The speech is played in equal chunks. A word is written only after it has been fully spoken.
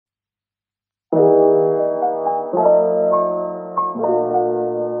Hi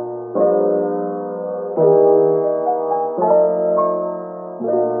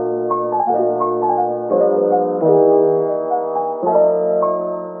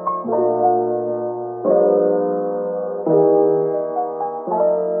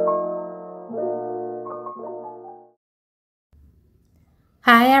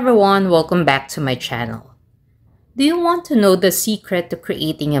everyone, welcome back to my channel. Do you want to know the secret to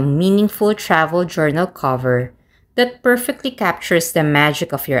creating a meaningful travel journal cover that perfectly captures the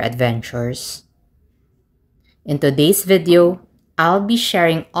magic of your adventures? In today's video, I'll be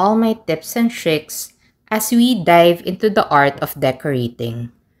sharing all my tips and tricks as we dive into the art of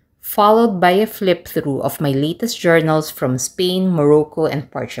decorating, followed by a flip through of my latest journals from Spain, Morocco, and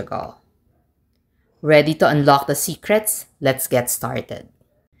Portugal. Ready to unlock the secrets? Let's get started.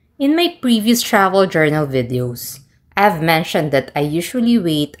 In my previous travel journal videos, I've mentioned that I usually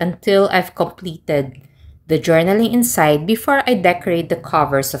wait until I've completed the journaling inside before I decorate the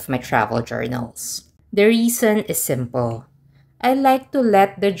covers of my travel journals. The reason is simple. I like to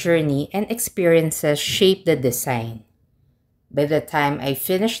let the journey and experiences shape the design. By the time I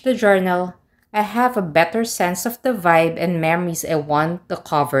finish the journal, I have a better sense of the vibe and memories I want the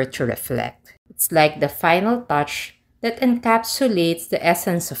cover to reflect. It's like the final touch that encapsulates the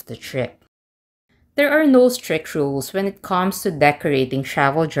essence of the trip. There are no strict rules when it comes to decorating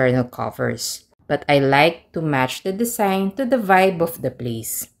travel journal covers, but I like to match the design to the vibe of the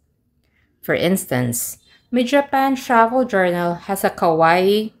place. For instance, my Japan travel journal has a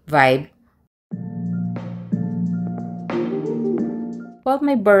kawaii vibe, while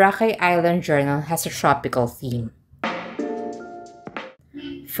my Boracay Island journal has a tropical theme.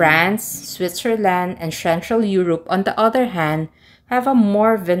 France, Switzerland, and Central Europe, on the other hand, have a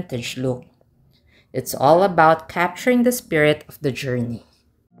more vintage look. It's all about capturing the spirit of the journey.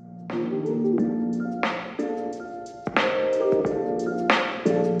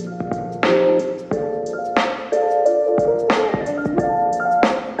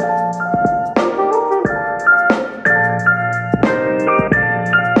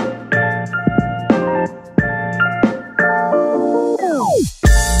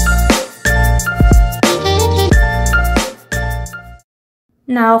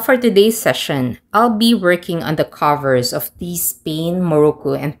 Now, for today's session, I'll be working on the covers of these Spain,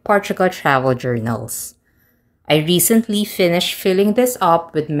 Morocco, and Portugal travel journals. I recently finished filling this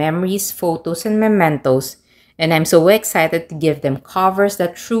up with memories, photos, and mementos, and I'm so excited to give them covers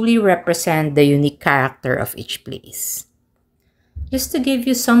that truly represent the unique character of each place. Just to give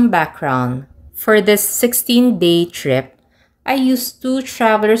you some background, for this 16-day trip, I used two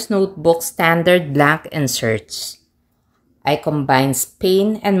Traveler's Notebook standard blank inserts. I combined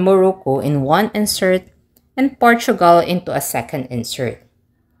Spain and Morocco in one insert and Portugal into a second insert.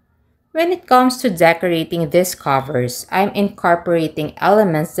 When it comes to decorating these covers, I'm incorporating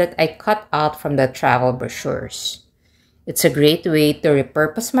elements that I cut out from the travel brochures. It's a great way to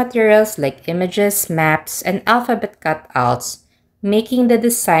repurpose materials like images, maps, and alphabet cutouts, making the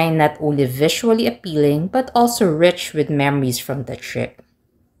design not only visually appealing but also rich with memories from the trip.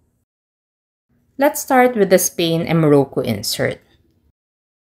 Let's start with the Spain and Morocco insert.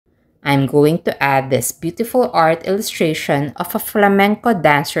 I'm going to add this beautiful art illustration of a flamenco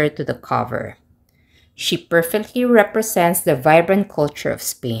dancer to the cover. She perfectly represents the vibrant culture of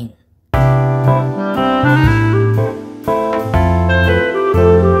Spain.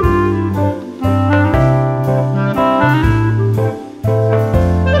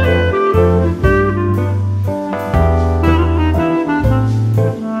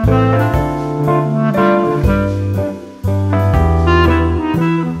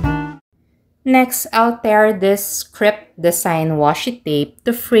 Next, I'll tear this script design washi tape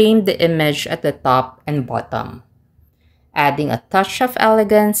to frame the image at the top and bottom, adding a touch of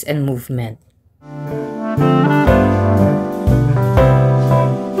elegance and movement.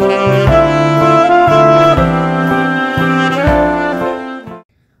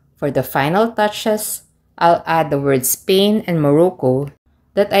 For the final touches, I'll add the words Spain and Morocco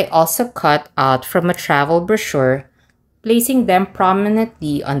that I also cut out from a travel brochure, placing them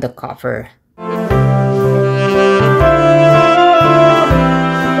prominently on the cover.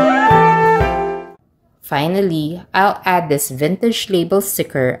 Finally, I'll add this vintage label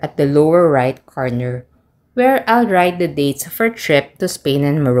sticker at the lower right corner, where I'll write the dates of our trip to Spain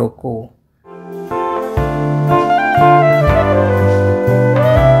and Morocco.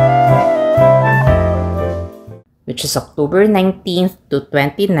 Which is October 19th to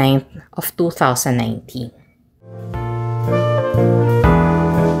 29th of 2019.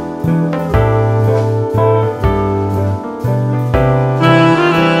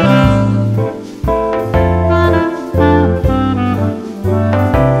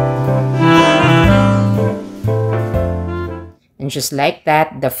 just like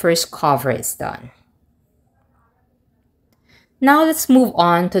that, the first cover is done. Now let's move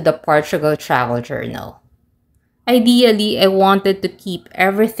on to the Portugal travel journal. Ideally, I wanted to keep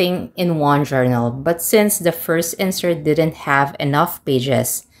everything in one journal, but since the first insert didn't have enough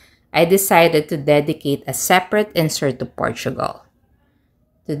pages, I decided to dedicate a separate insert to Portugal.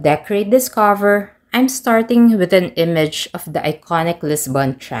 To decorate this cover, I'm starting with an image of the iconic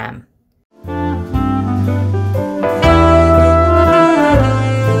Lisbon tram.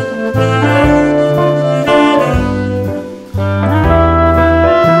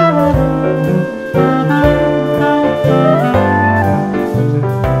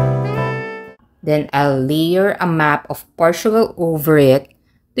 Then I'll layer a map of Portugal over it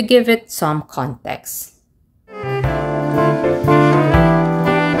to give it some context.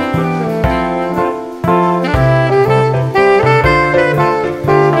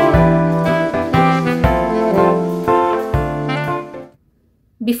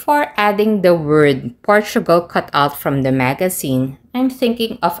 Before adding the word Portugal cut out from the magazine, I'm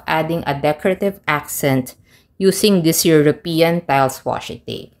thinking of adding a decorative accent using this European tiles washi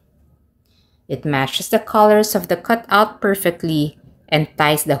tape. It matches the colors of the cutout perfectly and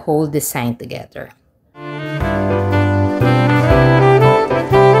ties the whole design together.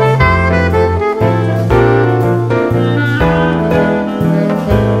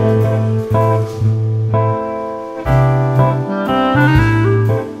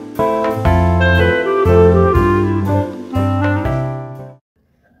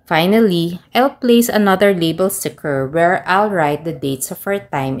 Finally, I'll place another label sticker where I'll write the dates of our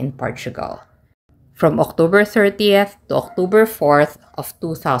time in Portugal, from October 30th to October 4th of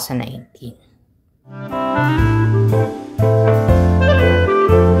 2019.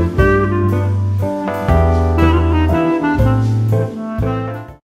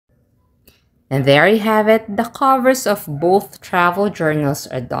 And there you have it, the covers of both travel journals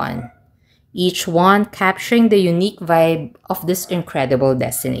are done, each one capturing the unique vibe of these incredible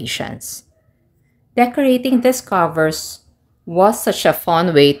destinations. Decorating these covers was such a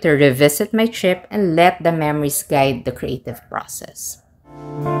fun way to revisit my trip and let the memories guide the creative process.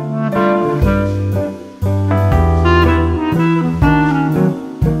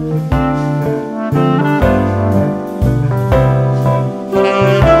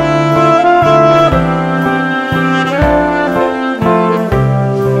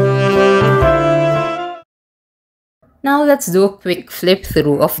 Now let's do a quick flip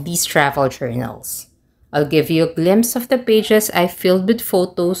through of these travel journals. I'll give you a glimpse of the pages I filled with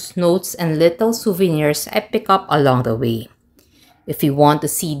photos, notes, and little souvenirs I pick up along the way. If you want to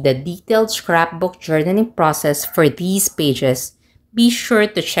see the detailed scrapbook journaling process for these pages, be sure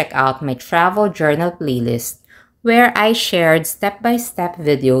to check out my travel journal playlist where I shared step-by-step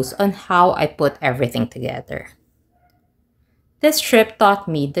videos on how I put everything together. This trip taught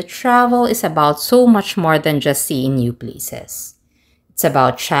me that travel is about so much more than just seeing new places. It's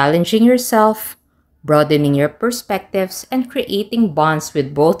about challenging yourself, broadening your perspectives, and creating bonds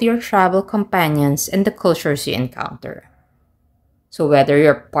with both your travel companions and the cultures you encounter. So whether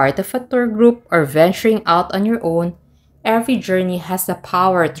you're part of a tour group or venturing out on your own, every journey has the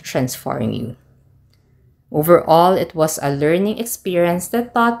power to transform you. Overall, it was a learning experience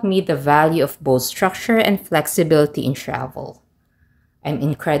that taught me the value of both structure and flexibility in travel. I'm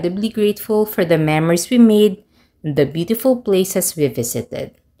incredibly grateful for the memories we made and the beautiful places we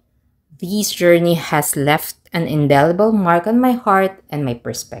visited. This journey has left an indelible mark on my heart and my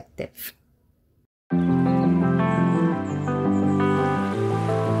perspective.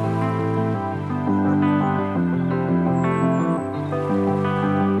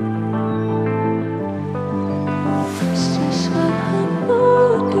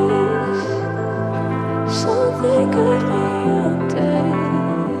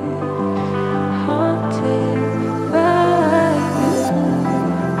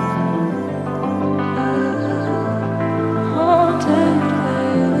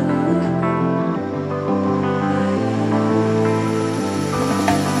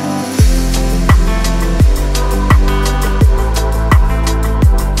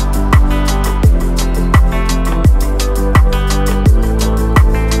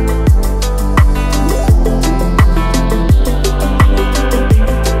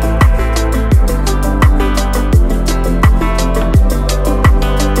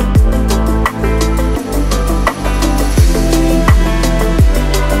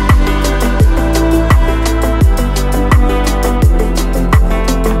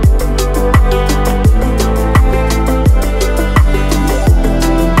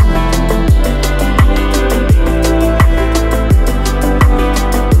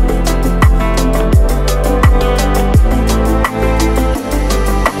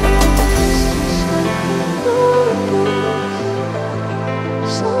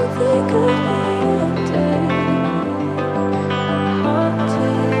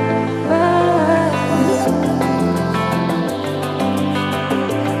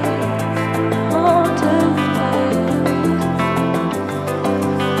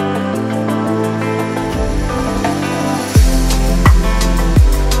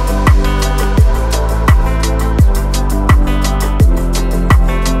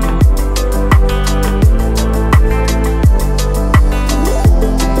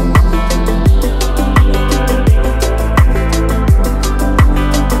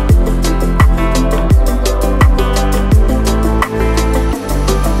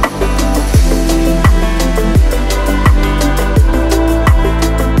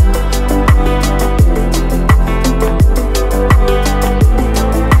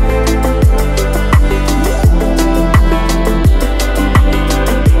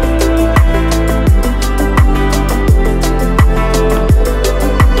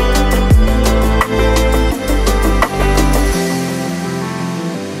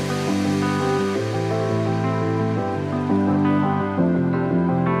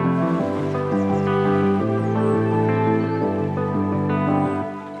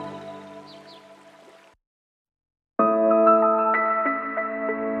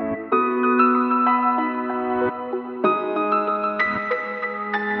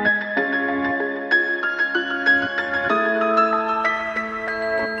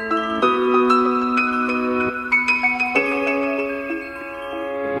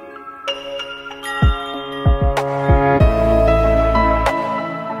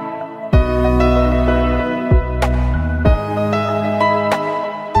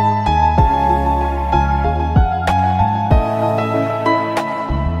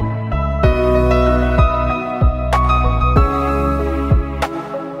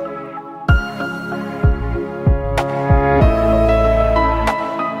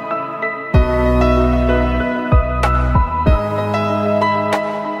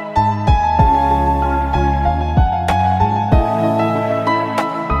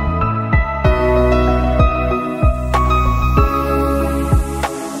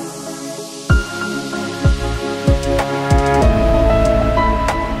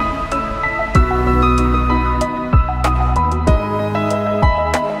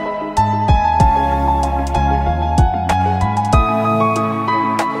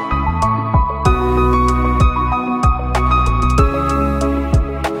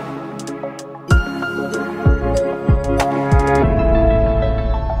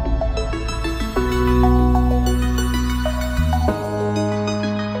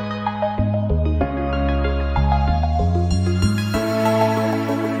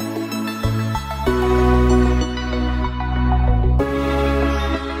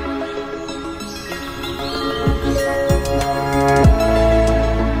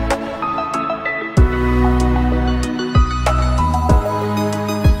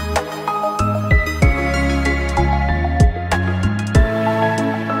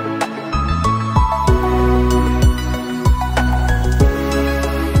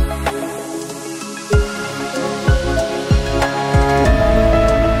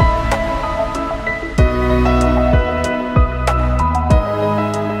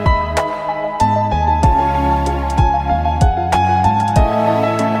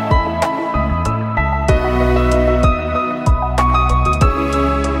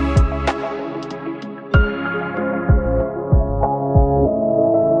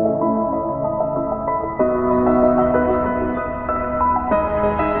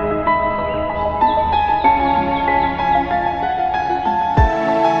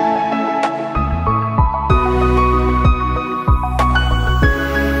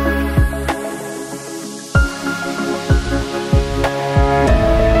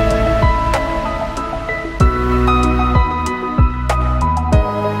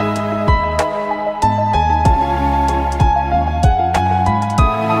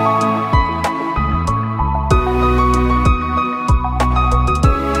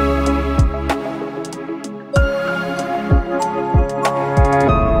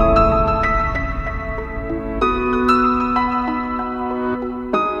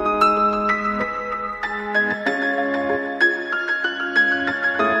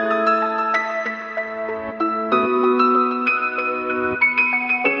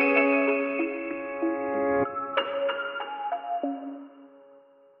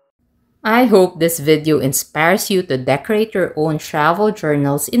 I hope this video inspires you to decorate your own travel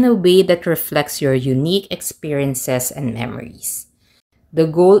journals in a way that reflects your unique experiences and memories. The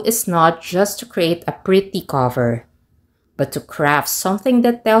goal is not just to create a pretty cover, but to craft something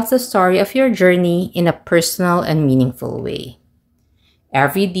that tells the story of your journey in a personal and meaningful way.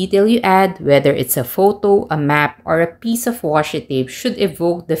 Every detail you add, whether it's a photo, a map, or a piece of washi tape, should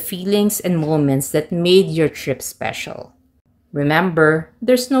evoke the feelings and moments that made your trip special. Remember,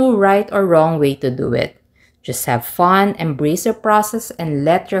 there's no right or wrong way to do it. Just have fun, embrace the process, and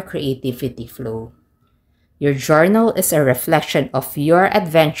let your creativity flow. Your journal is a reflection of your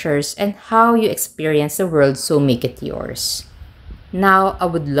adventures and how you experience the world, so make it yours. Now, I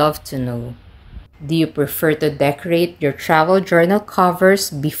would love to know, do you prefer to decorate your travel journal covers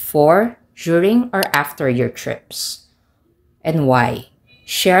before, during, or after your trips? And why?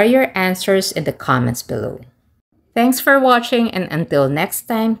 Share your answers in the comments below. Thanks for watching, and until next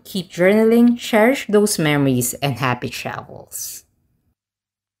time, keep journaling, cherish those memories, and happy travels.